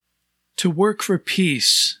To work for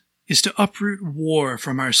peace is to uproot war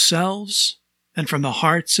from ourselves and from the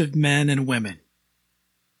hearts of men and women.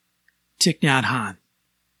 Thich Nhat Hanh.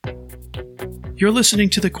 You're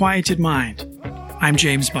listening to The Quieted Mind. I'm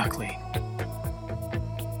James Buckley.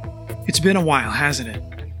 It's been a while, hasn't it?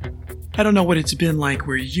 I don't know what it's been like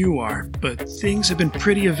where you are, but things have been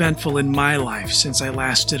pretty eventful in my life since I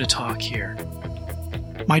last did a talk here.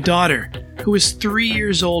 My daughter, who was 3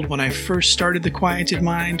 years old when I first started The Quieted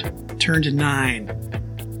Mind, turned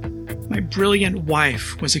 9. My brilliant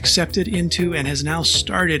wife was accepted into and has now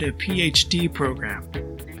started a PhD program.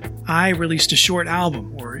 I released a short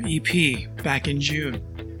album, or EP, back in June.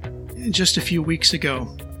 And just a few weeks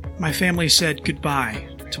ago, my family said goodbye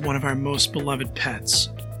to one of our most beloved pets,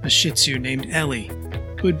 a Shih Tzu named Ellie,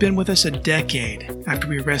 who had been with us a decade after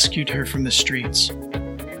we rescued her from the streets.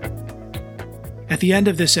 At the end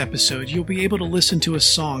of this episode, you'll be able to listen to a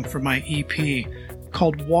song from my EP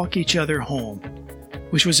called Walk Each Other Home,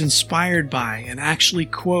 which was inspired by and actually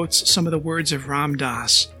quotes some of the words of Ram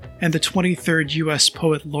Dass and the 23rd U.S.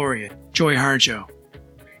 Poet Laureate, Joy Harjo.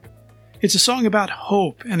 It's a song about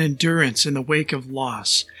hope and endurance in the wake of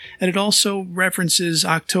loss, and it also references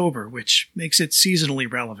October, which makes it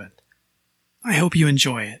seasonally relevant. I hope you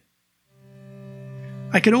enjoy it.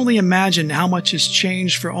 I can only imagine how much has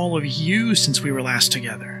changed for all of you since we were last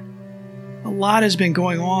together. A lot has been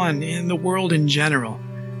going on in the world in general,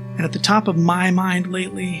 and at the top of my mind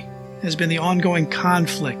lately has been the ongoing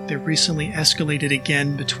conflict that recently escalated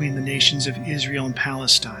again between the nations of Israel and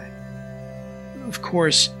Palestine. Of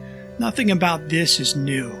course, nothing about this is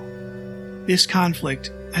new. This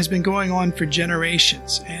conflict has been going on for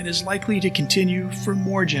generations and is likely to continue for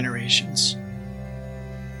more generations.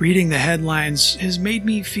 Reading the headlines has made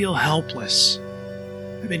me feel helpless.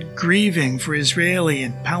 I've been grieving for Israeli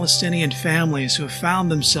and Palestinian families who have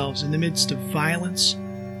found themselves in the midst of violence,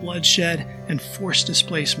 bloodshed, and forced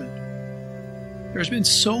displacement. There's been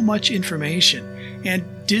so much information and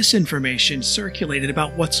disinformation circulated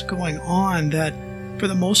about what's going on that, for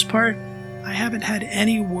the most part, I haven't had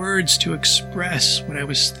any words to express what I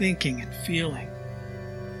was thinking and feeling.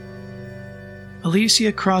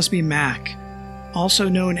 Alicia Crosby Mack, also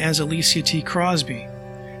known as Alicia T. Crosby,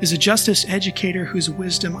 is a justice educator whose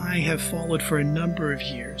wisdom I have followed for a number of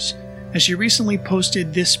years, and she recently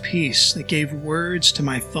posted this piece that gave words to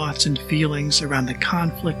my thoughts and feelings around the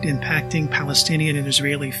conflict impacting Palestinian and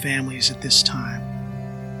Israeli families at this time.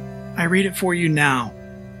 I read it for you now,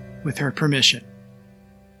 with her permission.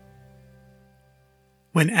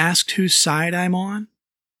 When asked whose side I'm on,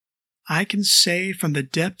 I can say from the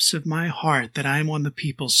depths of my heart that I'm on the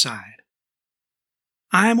people's side.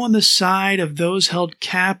 I'm on the side of those held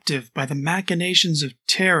captive by the machinations of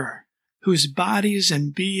terror, whose bodies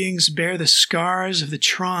and beings bear the scars of the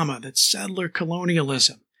trauma that settler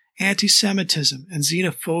colonialism, anti-Semitism, and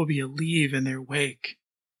xenophobia leave in their wake.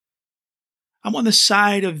 I'm on the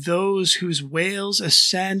side of those whose wails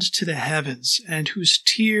ascend to the heavens and whose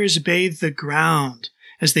tears bathe the ground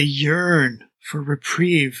as they yearn for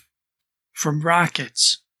reprieve from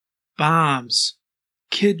rockets, bombs,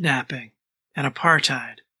 kidnapping, and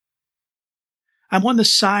apartheid. I'm on the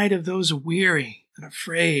side of those weary and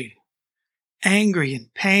afraid, angry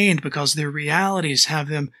and pained because their realities have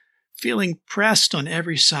them feeling pressed on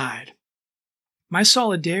every side. My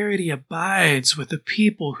solidarity abides with the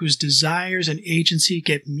people whose desires and agency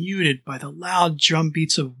get muted by the loud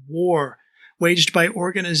drumbeats of war waged by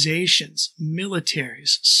organizations,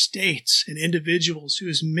 militaries, states, and individuals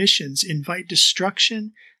whose missions invite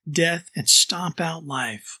destruction, death, and stomp out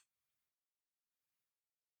life.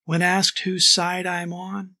 When asked whose side I'm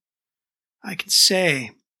on, I can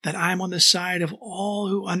say that I'm on the side of all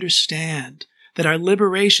who understand that our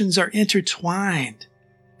liberations are intertwined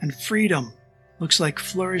and freedom looks like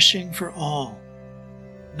flourishing for all,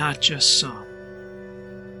 not just some.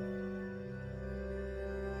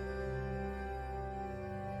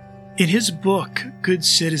 In his book, Good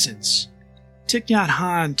Citizens, Thich Nhat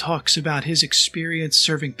Hanh talks about his experience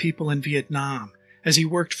serving people in Vietnam as he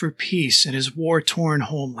worked for peace in his war-torn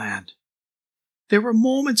homeland. There were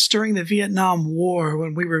moments during the Vietnam War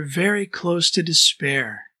when we were very close to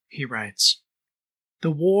despair, he writes.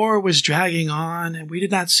 The war was dragging on, and we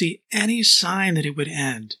did not see any sign that it would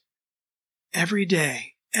end. Every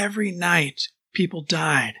day, every night, people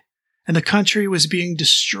died, and the country was being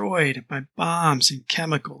destroyed by bombs and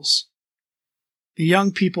chemicals. The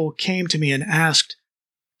young people came to me and asked,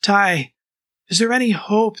 "Thai, is there any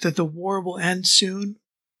hope that the war will end soon?"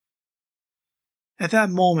 At that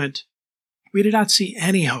moment, we did not see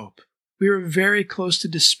any hope. We were very close to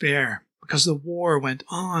despair because the war went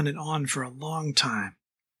on and on for a long time.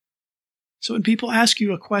 So when people ask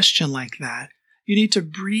you a question like that, you need to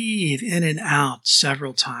breathe in and out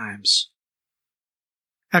several times.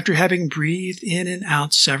 After having breathed in and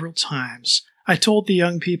out several times, I told the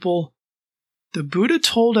young people, the Buddha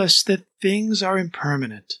told us that things are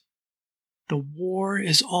impermanent. The war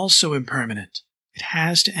is also impermanent. It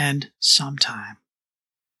has to end sometime.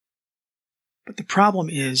 But the problem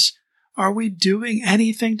is, are we doing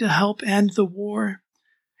anything to help end the war?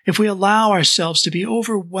 If we allow ourselves to be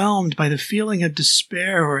overwhelmed by the feeling of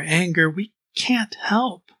despair or anger, we can't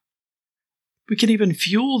help. We can even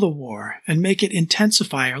fuel the war and make it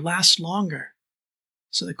intensify or last longer.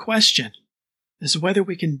 So the question is whether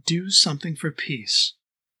we can do something for peace,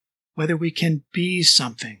 whether we can be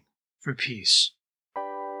something for peace.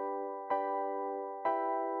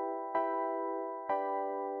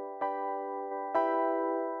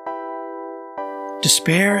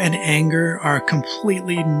 Despair and anger are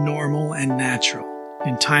completely normal and natural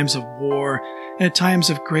in times of war and at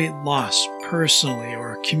times of great loss, personally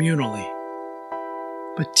or communally.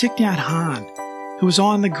 But Thich Nhat Hanh, who was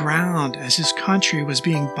on the ground as his country was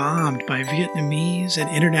being bombed by Vietnamese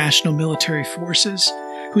and international military forces,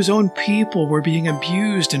 whose own people were being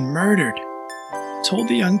abused and murdered, told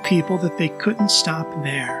the young people that they couldn't stop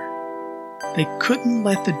there. They couldn't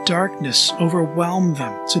let the darkness overwhelm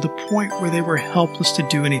them to the point where they were helpless to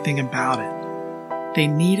do anything about it. They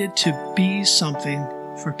needed to be something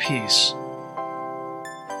for peace.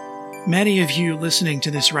 Many of you listening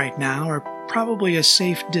to this right now are probably a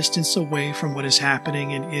safe distance away from what is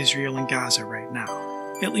happening in Israel and Gaza right now,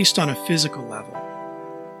 at least on a physical level.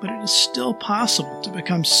 But it is still possible to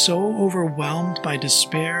become so overwhelmed by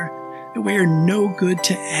despair that we are no good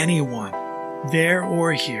to anyone, there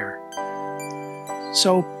or here.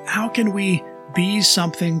 So how can we be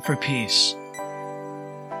something for peace?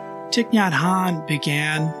 Thich Nhat Hanh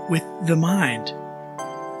began with the mind.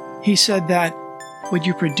 He said that when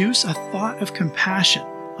you produce a thought of compassion,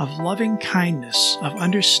 of loving kindness, of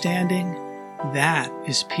understanding, that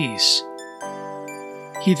is peace.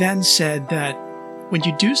 He then said that when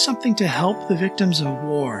you do something to help the victims of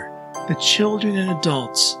war, the children and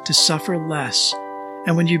adults to suffer less,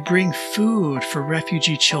 and when you bring food for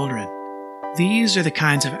refugee children, these are the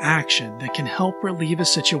kinds of action that can help relieve a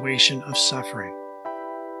situation of suffering.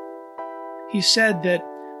 He said that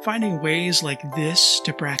finding ways like this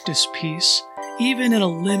to practice peace, even in a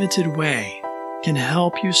limited way, can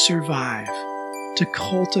help you survive, to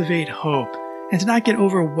cultivate hope, and to not get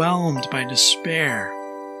overwhelmed by despair,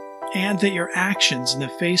 and that your actions in the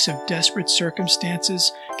face of desperate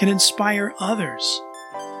circumstances can inspire others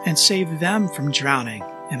and save them from drowning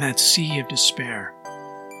in that sea of despair.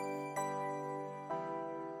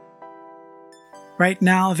 Right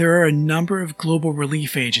now, there are a number of global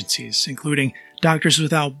relief agencies, including Doctors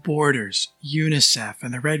Without Borders, UNICEF,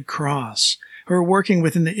 and the Red Cross, who are working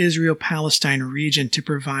within the Israel-Palestine region to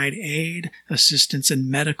provide aid, assistance, and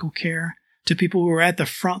medical care to people who are at the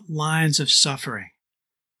front lines of suffering.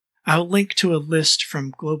 I'll link to a list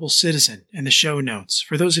from Global Citizen in the show notes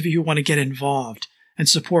for those of you who want to get involved and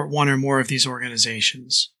support one or more of these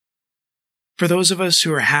organizations. For those of us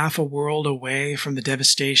who are half a world away from the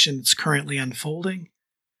devastation that's currently unfolding,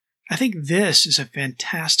 I think this is a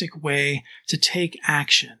fantastic way to take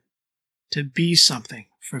action, to be something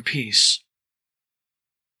for peace.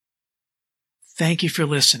 Thank you for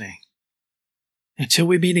listening. Until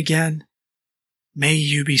we meet again, may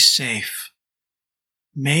you be safe,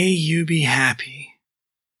 may you be happy,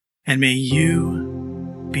 and may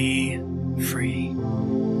you be free.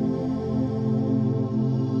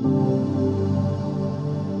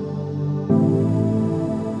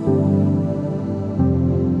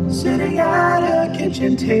 Sitting at a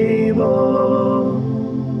kitchen table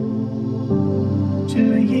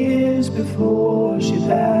 2 years before she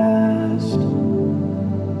passed.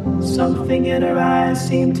 Something in her eyes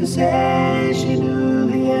seemed to say she knew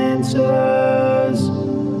the answers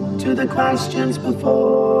to the questions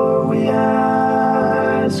before we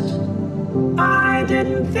asked. I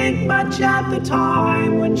didn't think much at the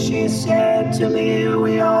time when she said to me,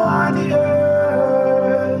 we are the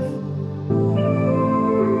earth.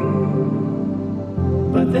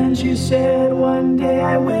 But then she said, one day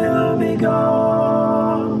I will be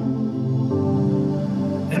gone.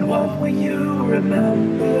 And what will you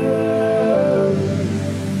remember?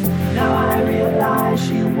 Now I realize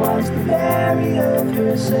she was the very earth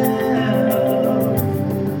herself,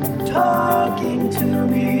 talking to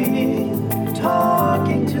me,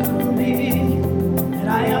 and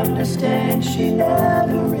I understand she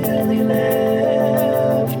never really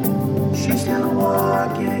left. She's still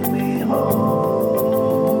walking me home.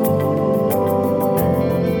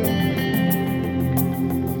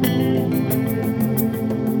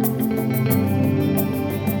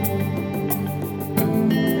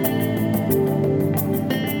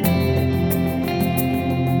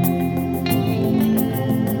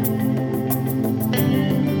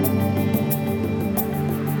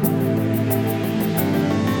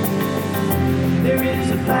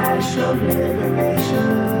 flash of liberation.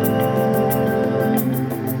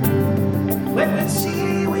 When we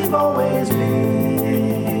see we've always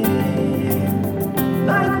been,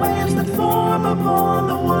 like waves that form upon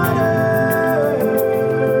the water,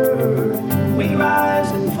 we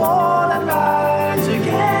rise and fall and rise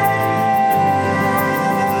again.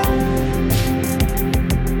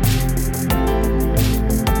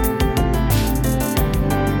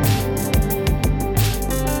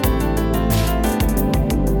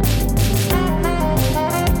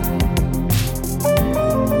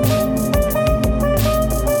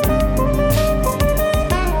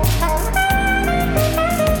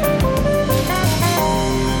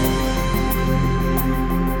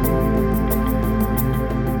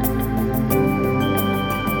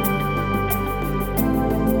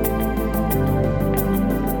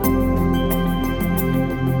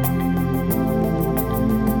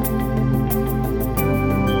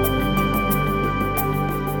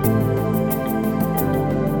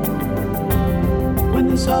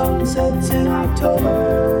 The sun sets in October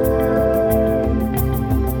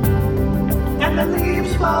and the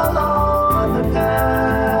leaves fall on the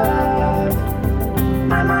path.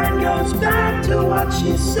 My mind goes back to what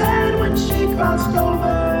she said when she crossed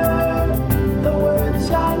over, the words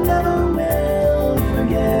I never will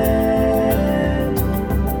forget.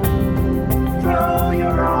 Throw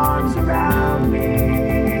your arms around me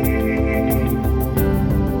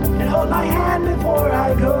and hold my hand before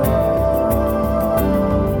I go.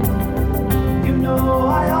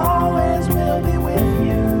 I always will be with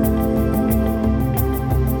you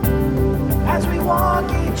as we walk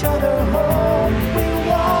each other home. We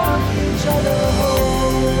walk each other